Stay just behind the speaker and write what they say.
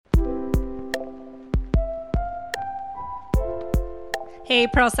Hey,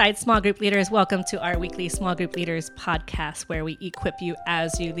 Pearlside small group leaders, welcome to our weekly small group leaders podcast where we equip you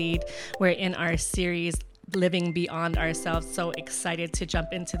as you lead. We're in our series, Living Beyond Ourselves. So excited to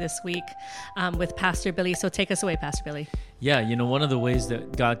jump into this week with Pastor Billy. So take us away, Pastor Billy. Yeah, one of the ways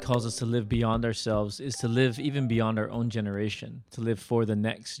that God calls us to live beyond ourselves is to live even beyond our own generation, to live for the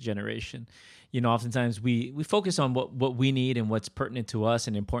next generation. Oftentimes we focus on what we need and what's pertinent to us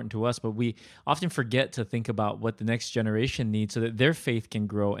and important to us, but we often forget to think about what the next generation needs so that their faith can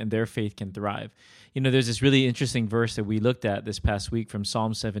grow and their faith can thrive. There's this really interesting verse that we looked at this past week from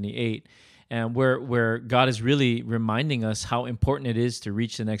Psalm 78, and where God is really reminding us how important it is to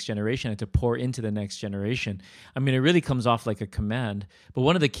reach the next generation and to pour into the next generation. I mean, it really comes off like a command. But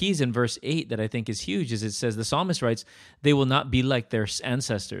one of the keys in verse 8 that I think is huge is it says, the psalmist writes, "They will not be like their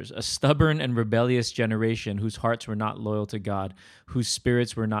ancestors, a stubborn and rebellious generation whose hearts were not loyal to God, whose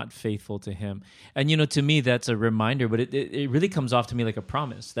spirits were not faithful to Him." And, to me, that's a reminder, but it really comes off to me like a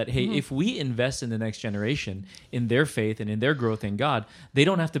promise that, hey, if we invest in the next generation, in their faith and in their growth in God, they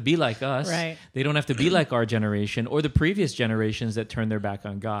don't have to be like us. Right. They don't have to be like our generation or the previous generations that turned their back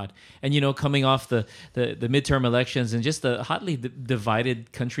on God. And, coming off the midterm elections and just the hotly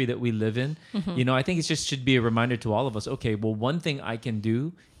divided country that we live in, I think it just should be a reminder to all of us, okay, well, one thing I can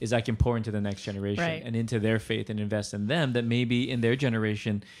do is I can pour into the next generation and into their faith and invest in them, that maybe in their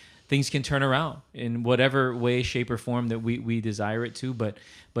generation things can turn around in whatever way, shape, or form that we desire it to. But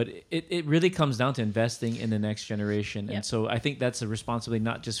it really comes down to investing in the next generation. Yep. And so I think that's a responsibility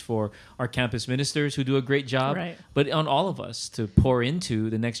not just for our campus ministers who do a great job, but on all of us to pour into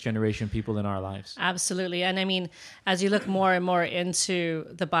the next generation people in our lives. Absolutely. And I mean, as you look more and more into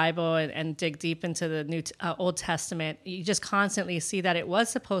the Bible and dig deep into the Old Testament, you just constantly see that it was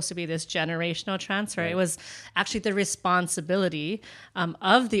supposed to be this generational transfer. Right. It was actually the responsibility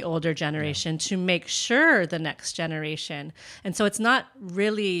of the older generation to make sure the next generation. And so it's not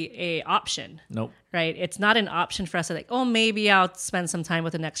really a option. Nope. Right? It's not an option for us to maybe I'll spend some time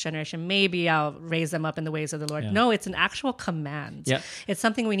with the next generation. Maybe I'll raise them up in the ways of the Lord. Yeah. No, it's an actual command. Yeah. It's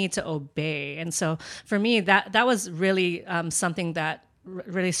something we need to obey. And so for me, that was really something that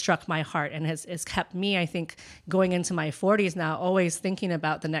really struck my heart and has kept me, I think, going into my 40s now, always thinking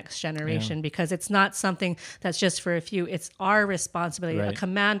about the next generation, because it's not something that's just for a few. It's our responsibility, a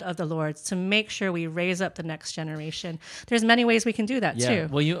command of the Lord, to make sure we raise up the next generation. There's many ways we can do that too.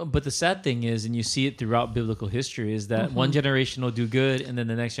 Well, but the sad thing is, and you see it throughout biblical history, is that one generation will do good and then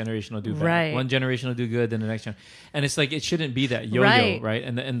the next generation will do bad. Right. One generation will do good, then the next generation. And it's like, it shouldn't be that yo-yo, right?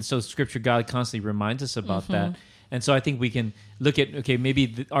 And so Scripture, God constantly reminds us about that. And so I think we can look at, okay,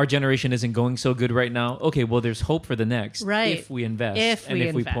 maybe our generation isn't going so good right now. Okay, well, there's hope for the next if we invest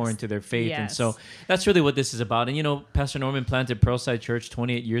if we pour into their faith. Yes. And so that's really what this is about. And, Pastor Norman planted Pearlside Church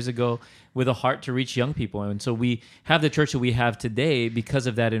 28 years ago with a heart to reach young people. And so we have the church that we have today because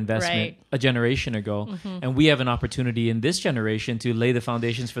of that investment a generation ago. And we have an opportunity in this generation to lay the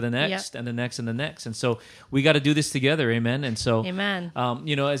foundations for the next and the next and the next. And so we got to do this together. Amen. And so, Amen.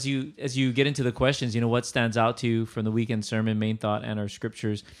 As you get into the questions, what stands out to you from the weekend sermon, main thought, and our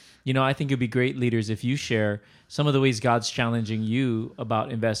scriptures, I think it'd be great, leaders, if you share some of the ways God's challenging you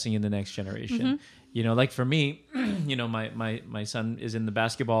about investing in the next generation. Like for me, my son is in the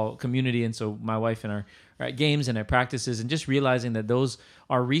basketball community, and so my wife and our at games and at practices, and just realizing that those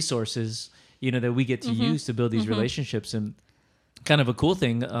are resources, that we get to use to build these relationships. And kind of a cool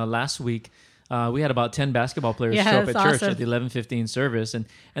thing, last week, we had about 10 basketball players show up at church at the 11:15 service, and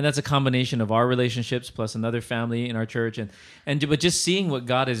that's a combination of our relationships plus another family in our church, but just seeing what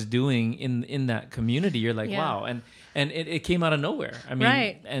God is doing in that community, you're like, wow, and it came out of nowhere. I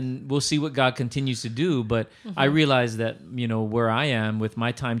mean, and we'll see what God continues to do, but I realize that where I am with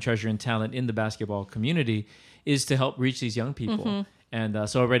my time, treasure, and talent in the basketball community is to help reach these young people. And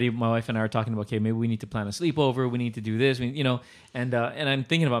so already my wife and I are talking about, okay, maybe we need to plan a sleepover. We need to do this, and I'm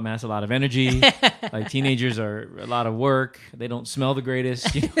thinking about, man, that's a lot of energy. Like, teenagers are a lot of work. They don't smell the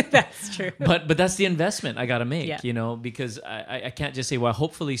greatest. That's true. But that's the investment I got to make, because I can't just say, well,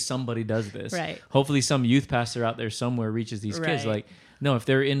 hopefully somebody does this. Right. Hopefully some youth pastor out there somewhere reaches these kids. Like, no, if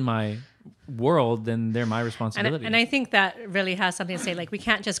they're in my world, then they're my responsibility. And I think that really has something to say. Like, we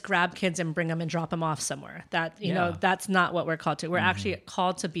can't just grab kids and bring them and drop them off somewhere. That, that's not what we're called to. We're actually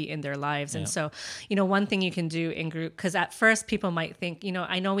called to be in their lives. And so, one thing you can do in group, because at first people might think,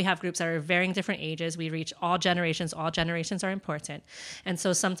 I know we have groups that are varying different ages. We reach all generations. All generations are important. And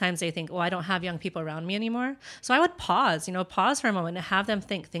so sometimes they think, I don't have young people around me anymore. So I would pause for a moment and have them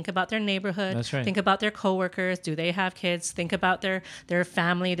think about their neighborhood. That's right. Think about their coworkers. Do they have kids? Think about their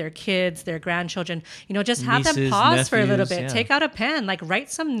family, their kids, their grandchildren, just have them Nieces, pause for a little nephews, bit, yeah. take out a pen, like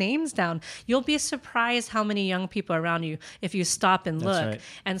write some names down. You'll be surprised how many young people are around you if you stop and look. right.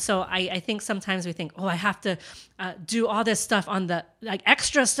 And so I think sometimes we think, I have to do all this stuff on the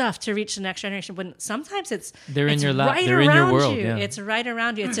extra stuff to reach the next generation. When sometimes they're in it's your lap, right they're in your around world. you. Yeah. It's right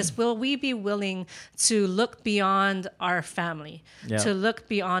around you. It's just, will we be willing to look beyond our family, to look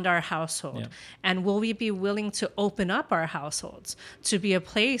beyond our household? And will we be willing to open up our households to be a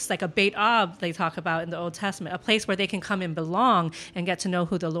place like a Beit Ab they talk about in the Old Testament, a place where they can come and belong and get to know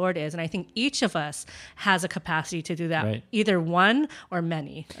who the Lord is. And I think each of us has a capacity to do that, either one or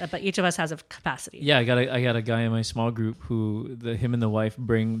many, but each of us has a capacity. Yeah, I got a guy in my small group who him and the wife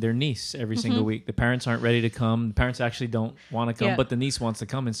bring their niece every single week. The parents aren't ready to come. The parents actually don't want to come, but the niece wants to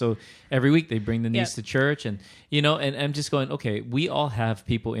come. And so every week they bring the niece to church. And, and I'm just going, okay, we all have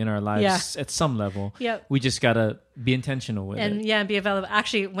people in our lives at some level. We just got to be intentional with it. And be available.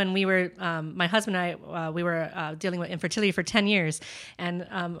 Actually, when we were, my husband and I, we were dealing with infertility for 10 years. And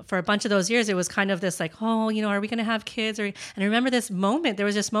for a bunch of those years, it was kind of this like, are we going to have kids? And I remember this moment, there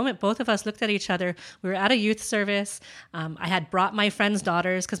was this moment, both of us looked at each other. We were at a youth service. I had brought my friend's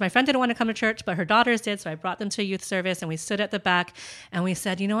daughters because my friend didn't want to come to church, but her daughters did. So I brought them to a youth service and we stood at the back and we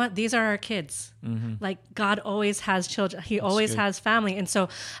said, you know what? These are our kids. Like God always has children. He always has family. And so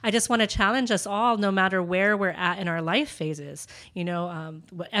I just want to challenge us all, no matter where we're at in our life phases,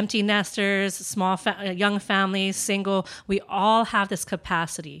 empty nesters, young families, single, we all have this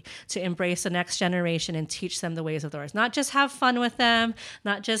capacity to embrace the next generation and teach them the ways of the Lord. Not just have fun with them,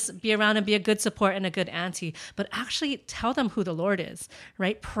 not just be around and be a good support and a good auntie, but actually tell them who the Lord is,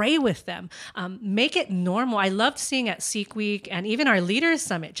 right? Pray with them. Make it normal. I loved seeing at Seek Week and even our Leaders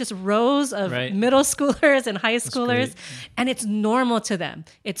Summit, just rows of middle schoolers and high schoolers, and it's normal to them.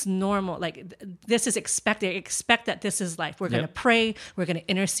 It's normal. Like this is expected. Expect that this is life. We're going to pray. We're going to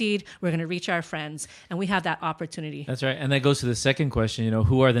intercede. We're going to reach our friends, and we have that opportunity. That's right. And that goes to the second question,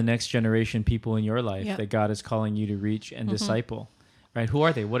 who are the next generation people in your life that God is calling you to reach and disciple? Right? Who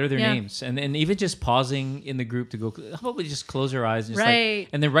are they? What are their names? And even just pausing in the group to go, how about we just close our eyes and just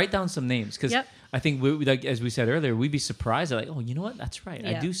and then write down some names? Because I think, like, as we said earlier, we'd be surprised. Like, oh, you know what? That's right.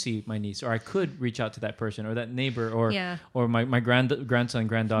 I do see my niece, or I could reach out to that person, or that neighbor, or my grandson,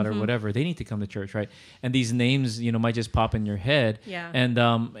 granddaughter, whatever. They need to come to church, right? And these names, might just pop in your head. And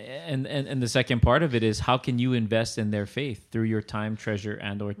the second part of it is, how can you invest in their faith through your time, treasure,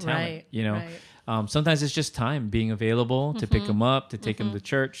 and or talent? Sometimes it's just time, being available to pick them up, to take them to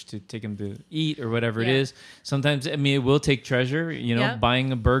church, to take them to eat or whatever it is. Sometimes, it will take treasure,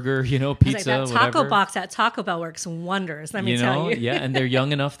 buying a burger, pizza, that taco box at Taco Bell works wonders. Let me tell you. And they're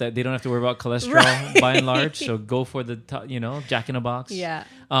young enough that they don't have to worry about cholesterol by and large. So go for the, Jack in a Box.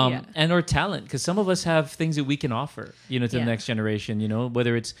 And or talent, because some of us have things that we can offer, to the next generation,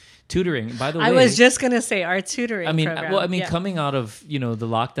 whether it's tutoring. By the way, I was just going to say our tutoring program. Coming out of, the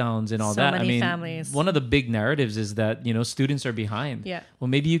lockdowns and all so that, many families. One of the big narratives is that, students are behind. Well,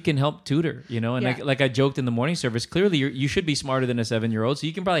 maybe you can help tutor, and like I joked in the morning service, clearly you should be smarter than a 7-year-old, so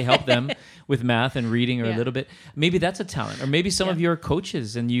you can probably help them with math and reading or a little bit. Maybe that's a talent. Or maybe some of you are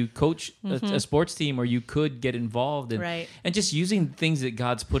coaches and you coach a sports team, or you could get involved in, and just using things that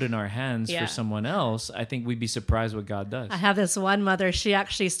God's put in our hands for someone else. I think we'd be surprised what God does. I have this one mother, she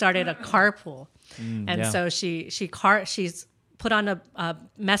actually started a carpool. So she's put on a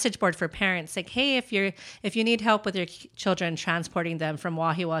message board for parents, like, hey, if you need help with your children transporting them from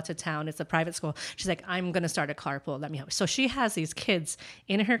Wahiawa to town, it's a private school. She's like, I'm going to start a carpool. Let me help. So she has these kids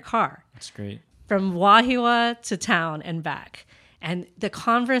in her car. That's great. From Wahiawa to town and back. And the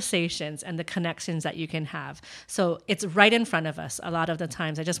conversations and the connections that you can have. So it's right in front of us a lot of the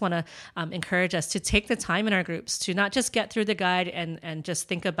times. I just want to encourage us to take the time in our groups to not just get through the guide and just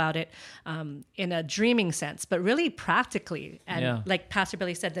think about it in a dreaming sense, but really practically. And like Pastor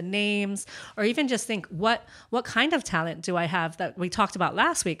Billy said, the names, or even just think, what kind of talent do I have that we talked about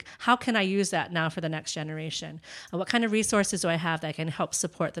last week? How can I use that now for the next generation? What kind of resources do I have that can help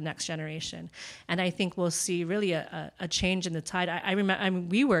support the next generation? And I think we'll see really a change in the tide. I remember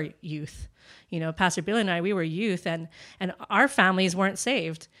we were youth, Pastor Bill and I, we were youth, and our families weren't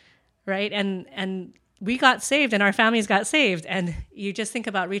saved, right? And we got saved and our families got saved. And you just think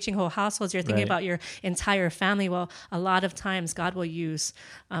about reaching whole households. You're thinking about your entire family. Well, a lot of times God will use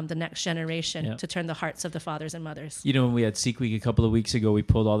the next generation to turn the hearts of the fathers and mothers. When we had Seek Week a couple of weeks ago, we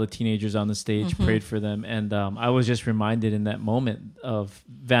pulled all the teenagers on the stage, prayed for them. And I was just reminded in that moment of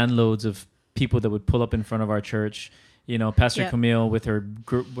van loads of people that would pull up in front of our church. Pastor Camille with her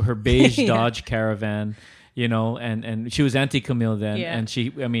beige Dodge Caravan, and she was anti-Camille then, and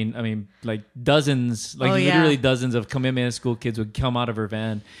she, I mean, like dozens, like literally dozens of commitment school kids would come out of her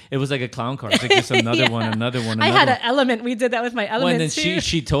van. It was like a clown car. It's like just another one. I had an element. We did that with my element and then too.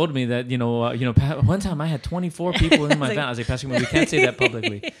 she told me that one time I had 24 people in my van. I was like, Pastor Camille, we can't say that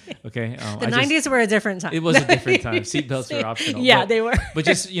publicly. Okay, the 90s were a different time. It was a different time. Seatbelts were optional. Yeah, they were. But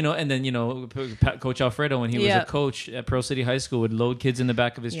just and then Coach Alfredo, when he was a coach at Pearl City High School, would load kids in the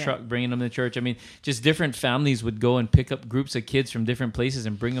back of his truck, bringing them to church. I mean, just different families would go and pick up groups of kids from different places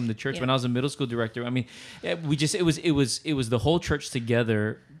and bring them to church. When I was a middle school director, I mean, it was the whole church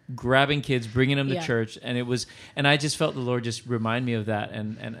together, grabbing kids, bringing them to church, and I just felt the Lord just remind me of that,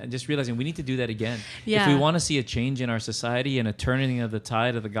 and just realizing we need to do that again. If we want to see a change in our society and a turning of the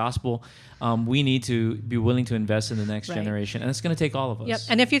tide of the gospel, we need to be willing to invest in the next generation, and it's going to take all of us. Yep.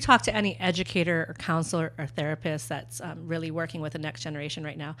 And if you talk to any educator or counselor or therapist that's really working with the next generation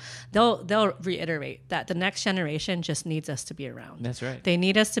right now, they'll reiterate that the next generation just needs us to be around. That's right. They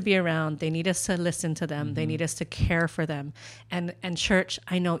need us to be around. They need us to listen to them. They need us to care for them. And church,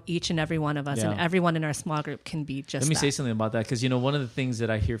 I know each and every one of us and everyone in our small group can be just. Let me say something about that, because one of the things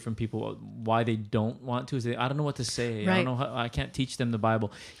that I hear from people why they don't want to is I don't know what to say. Right. I don't know I can't teach them the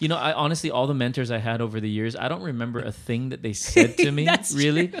Bible. I honestly, all the mentors I had over the years, I don't remember a thing that they said to me,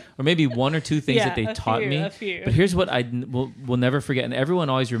 really, true. Or maybe one or two things that they taught me. But here's what I will never forget, and everyone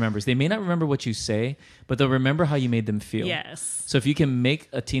always remembers. They may not remember what you say, but they'll remember how you made them feel. Yes. So if you can make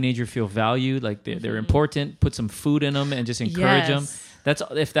a teenager feel valued, like they're important, put some food in them and just encourage them.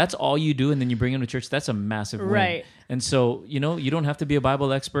 If that's all you do, and then you bring them to church, that's a massive win. Right. And so, you don't have to be a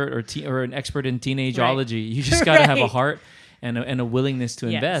Bible expert or an expert in teenageology. You just got to have a heart and a willingness to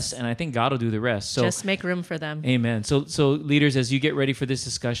invest, and I think God will do the rest. So just make room for them. Amen. So leaders, as you get ready for this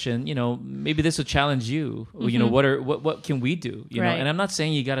discussion, maybe this will challenge you. What can we do? You know, and I'm not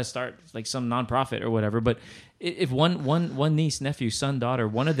saying you got to start like some nonprofit or whatever, but if one niece, nephew, son, daughter,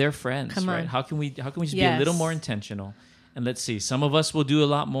 one of their friends, right? How can we just be a little more intentional? And let's see. Some of us will do a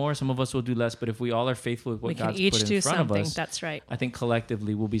lot more. Some of us will do less. But if we all are faithful with what God's put in front of us, that's right. I think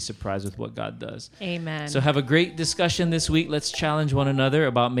collectively we'll be surprised with what God does. Amen. So have a great discussion this week. Let's challenge one another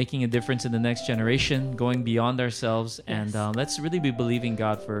about making a difference in the next generation, going beyond ourselves, and let's really be believing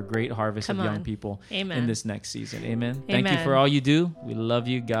God for a great harvest of young people in this next season. Amen. Thank you for all you do. We love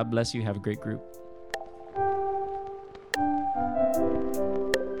you. God bless you. Have a great group.